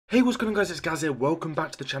Hey, what's going on guys, it's Gaz here, welcome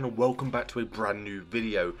back to the channel, welcome back to a brand new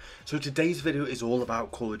video. So today's video is all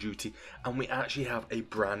about Call of Duty, and we actually have a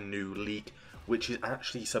brand new leak, which is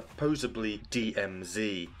actually supposedly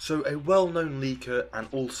DMZ. So a well-known leaker and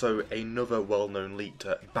also another well-known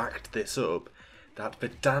leaker backed this up, that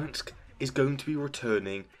Verdansk is going to be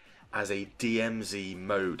returning as a DMZ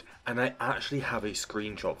mode, and I actually have a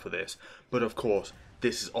screenshot for this, but of course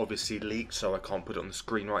this is obviously leaked, so I can't put it on the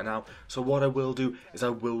screen right now. So what I will do is I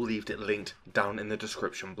will leave it linked down in the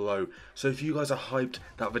description below. So if you guys are hyped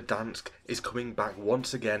that Verdansk is coming back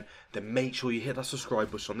once again, then make sure you hit that subscribe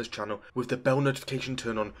button on this channel with the bell notification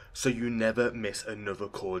turned on so you never miss another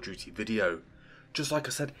Call of Duty video. Just like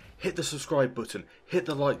I said, hit the subscribe button, hit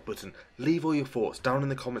the like button, leave all your thoughts down in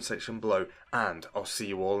the comment section below, and I'll see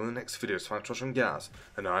you all in the next video. So thanks for watching, Gaz,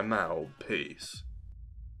 and I'm out. Peace.